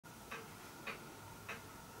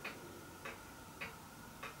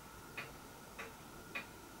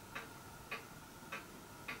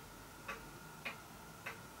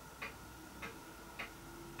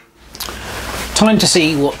Time to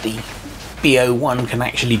see what the B01 can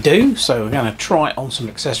actually do. So we're going to try it on some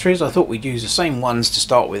accessories. I thought we'd use the same ones to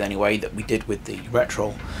start with anyway that we did with the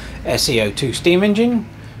Retrol SE02 steam engine,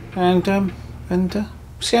 and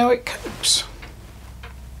see how it copes.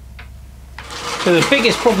 So the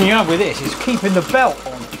biggest problem you have with this is keeping the belt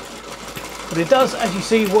on, but it does, as you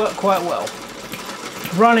see, work quite well.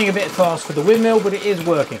 Running a bit fast for the windmill, but it is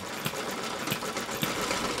working.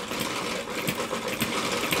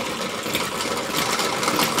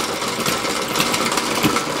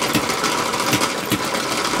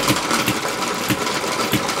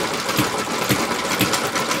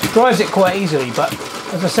 Drives it quite easily, but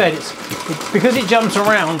as I said, because it jumps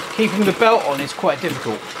around, keeping the belt on is quite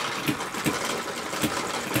difficult.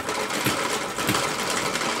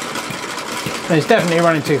 And it's definitely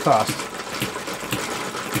running too fast.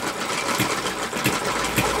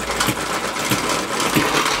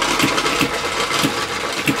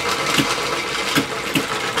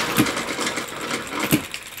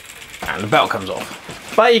 And the belt comes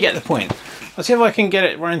off. But you get the point. Let's see if I can get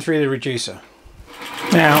it running through the reducer.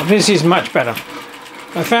 Now this is much better.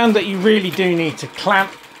 I found that you really do need to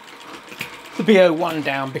clamp the B01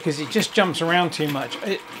 down because it just jumps around too much.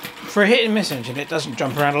 For a hit and miss engine it doesn't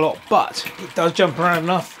jump around a lot, but it does jump around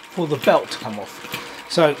enough for the belt to come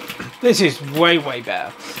off. So this is way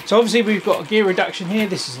better. So obviously we've got a gear reduction here.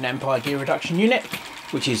 This is an Empire gear reduction unit,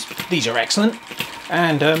 which is, these are excellent.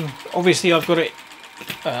 And obviously I've got it,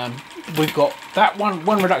 we've got that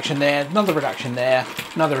one reduction there, another reduction there,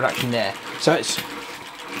 another reduction there. So it's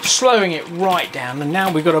slowing it right down, and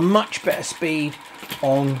now we've got a much better speed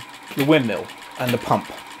on the windmill and the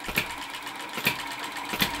pump.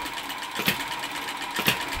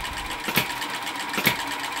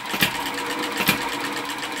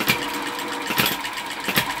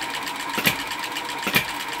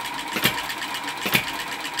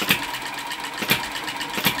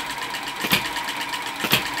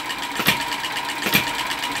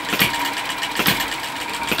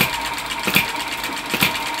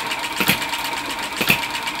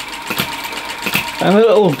 And the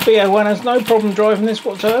little B01 has no problem driving this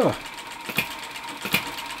whatsoever.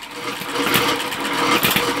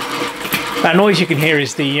 That noise you can hear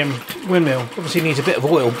is the windmill. Obviously needs a bit of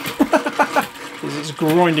oil because it's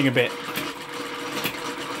grinding a bit.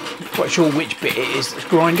 Not quite sure which bit it is that's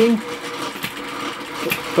grinding,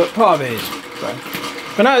 but part of it is. So.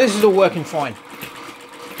 But no, this is all working fine.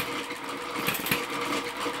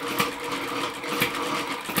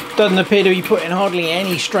 Doesn't appear to be putting hardly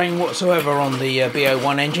any strain whatsoever on the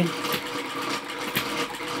B01 engine.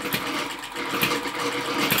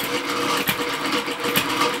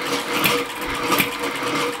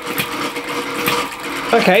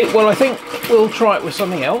 Okay, well I think we'll try it with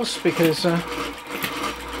something else because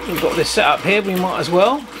we've got this set up here, we might as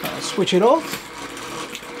well switch it off.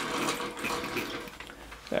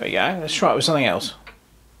 There we go, let's try it with something else.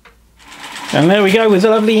 And there we go with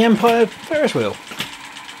the lovely Empire Ferris wheel.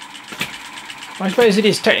 I suppose it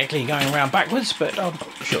is technically going around backwards, but I'm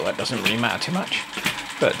sure that doesn't really matter too much.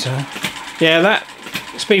 But yeah, that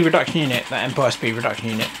speed reduction unit, that Empire speed reduction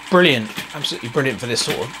unit, brilliant, absolutely brilliant for this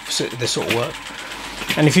sort of work.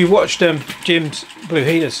 And if you watched Jim's Blue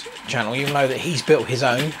Heaters channel, you'll know that he's built his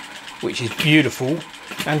own, which is beautiful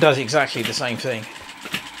and does exactly the same thing.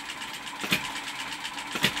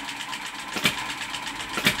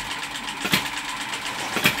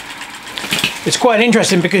 It's quite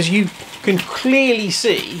interesting because you can clearly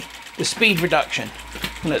see the speed reduction.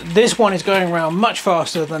 This one is going around much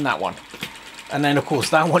faster than that one, and then of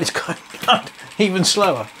course that one is going around even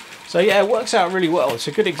slower. So yeah, it works out really well. It's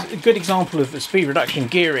a good example of the speed reduction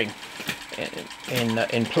gearing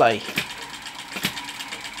in play.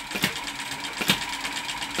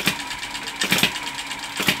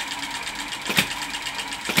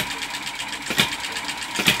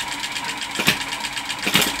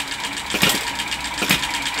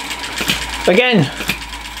 Again,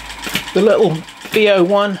 the little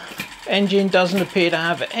B01 engine doesn't appear to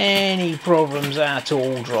have any problems at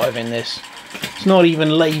all driving this. It's not even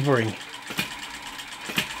labouring.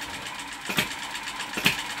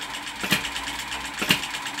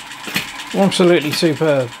 Absolutely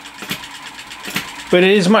superb. But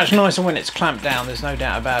it is much nicer when it's clamped down, there's no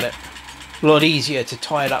doubt about it. A lot easier to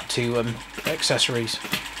tie it up to accessories.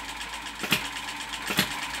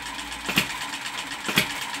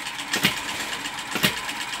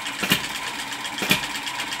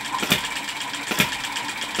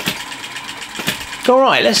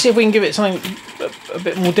 Alright, let's see if we can give it something a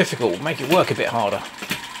bit more difficult, make it work a bit harder.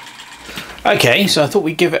 Okay, so I thought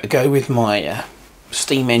we'd give it a go with my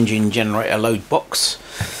steam engine generator load box,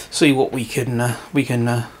 see what we can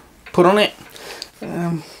put on it.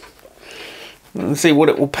 and see what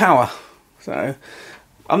it will power. So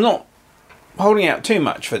I'm not holding out too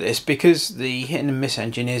much for this because the hit and miss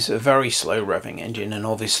engine is a very slow revving engine, and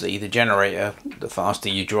obviously the generator, the faster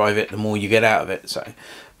you drive it, the more you get out of it. So,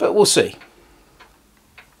 but we'll see.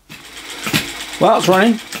 Well, it's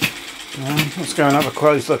running. Let's go and have a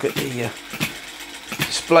close look at the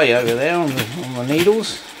display over there on the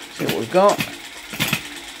needles. See what we've got.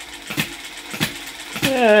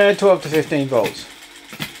 Yeah, 12 to 15 volts.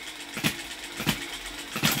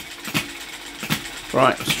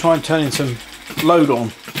 Right, let's try and turn in some load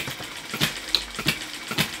on.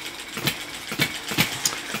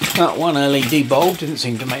 That one LED bulb didn't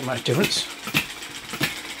seem to make much difference.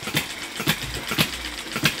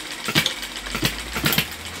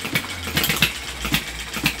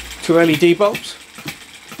 Two LED bulbs.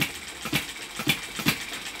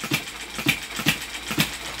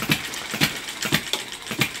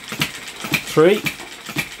 Three.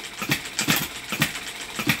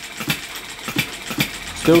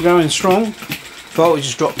 Still going strong. Voltage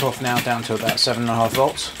has dropped off now down to about 7.5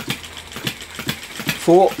 volts.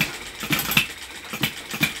 4.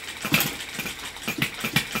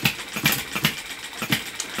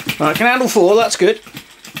 Right, can handle 4, that's good.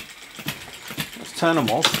 Let's turn them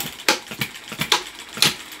off.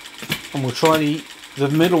 And we'll try the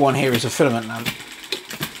middle one here is a filament lamp.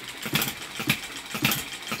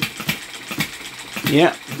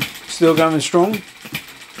 Yeah, still going strong.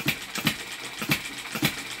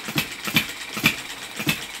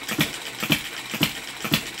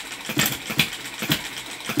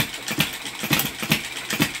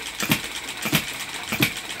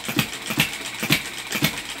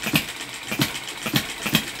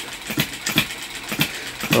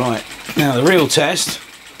 Right, now the real test.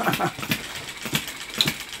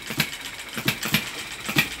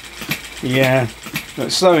 Yeah,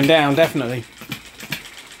 it's slowing down definitely.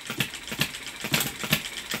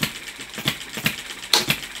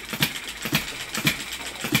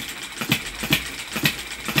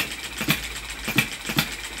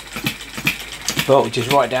 Voltage is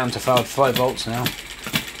right down to 5 volts now.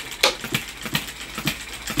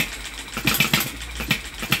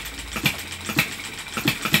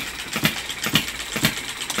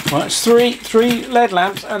 Right, it's three LED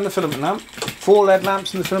lamps and the filament lamp. 4 LED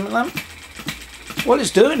lamps and the filament lamp. Well,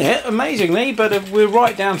 it's doing it amazingly, but we're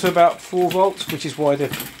right down to about 4 volts, which is why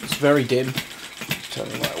it's very dim. Let's turn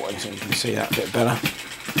the light away so you can see that a bit better.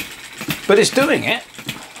 But it's doing it.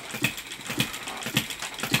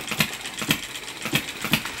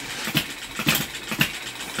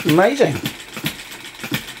 Amazing.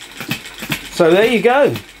 So there you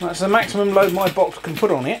go. That's the maximum load my box can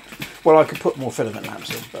put on it. Well, I could put more filament lamps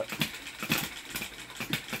in, but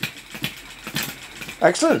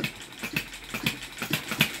excellent.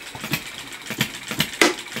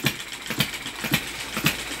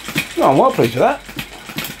 Oh, I'm well pleased with that.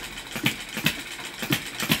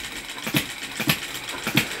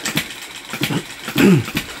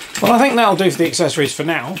 Well, I think that'll do for the accessories for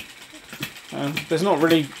now. There's not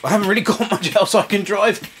really, I haven't really got much else I can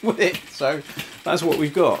drive with it, so that's what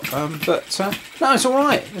we've got. But no, it's all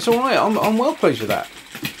right. It's all right. I'm well pleased with that.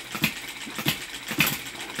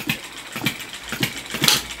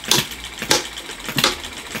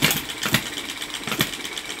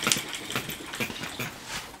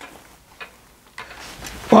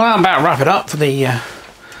 Well, I'm about to wrap it up for the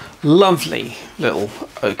lovely little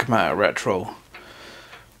Okmo Retrol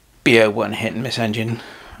B01 hit and miss engine.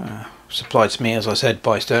 Supplied to me, as I said,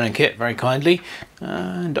 by Stirlingkit very kindly,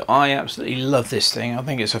 and I absolutely love this thing. I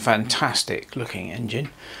think it's a fantastic looking engine.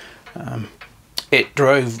 It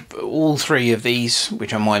drove all 3 of these,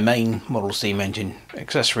 which are my main model steam engine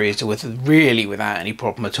accessories, really without any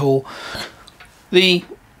problem at all. The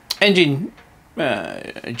engine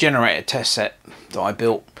generator test set that I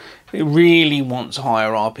built, it really wants a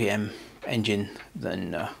higher RPM engine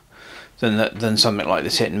than something like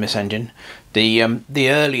this hit and miss engine. The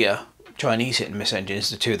earlier Chinese hit and miss engines,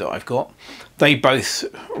 the 2 that I've got, they both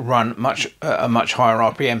run a much higher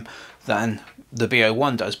RPM than the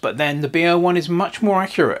B01 does, but then the B01 is much more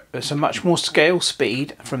accurate. It's a much more scale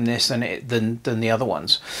speed from this than the other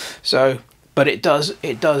ones. So, but it does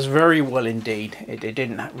very well indeed. It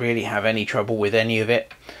didn't really have any trouble with any of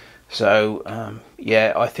it. So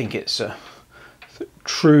yeah, I think it's a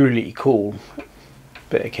truly cool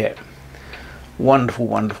bit of kit. Wonderful,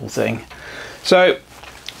 wonderful thing. So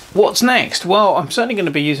what's next? Well, I'm certainly going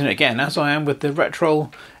to be using it again, as I am with the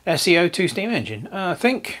Retrol SE02 steam engine. I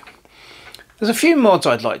think there's a few mods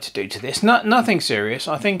I'd like to do to this. Nothing serious.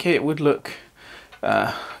 I think it would look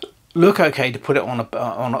okay to put it on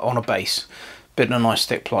a base, bit of nice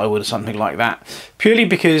thick plywood or something like that, purely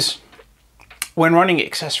because when running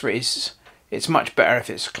accessories it's much better if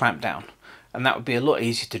it's clamped down, and that would be a lot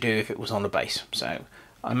easier to do if it was on a base. So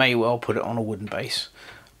I may well put it on a wooden base,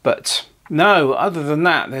 but no, other than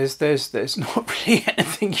that there's not really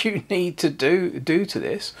anything you need to do to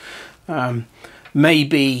this.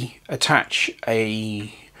 Maybe attach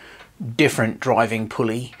a different driving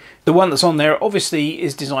pulley. The one that's on there obviously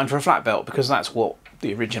is designed for a flat belt because that's what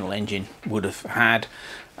the original engine would have had,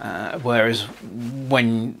 whereas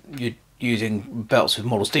when you're using belts with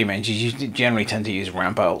model steam engines you generally tend to use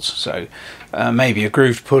round belts. So maybe a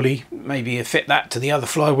grooved pulley, maybe fit that to the other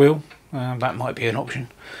flywheel, that might be an option.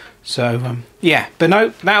 So yeah, but no,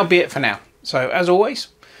 that'll be it for now. So as always,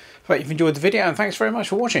 hope you've enjoyed the video and thanks very much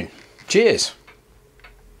for watching. Cheers.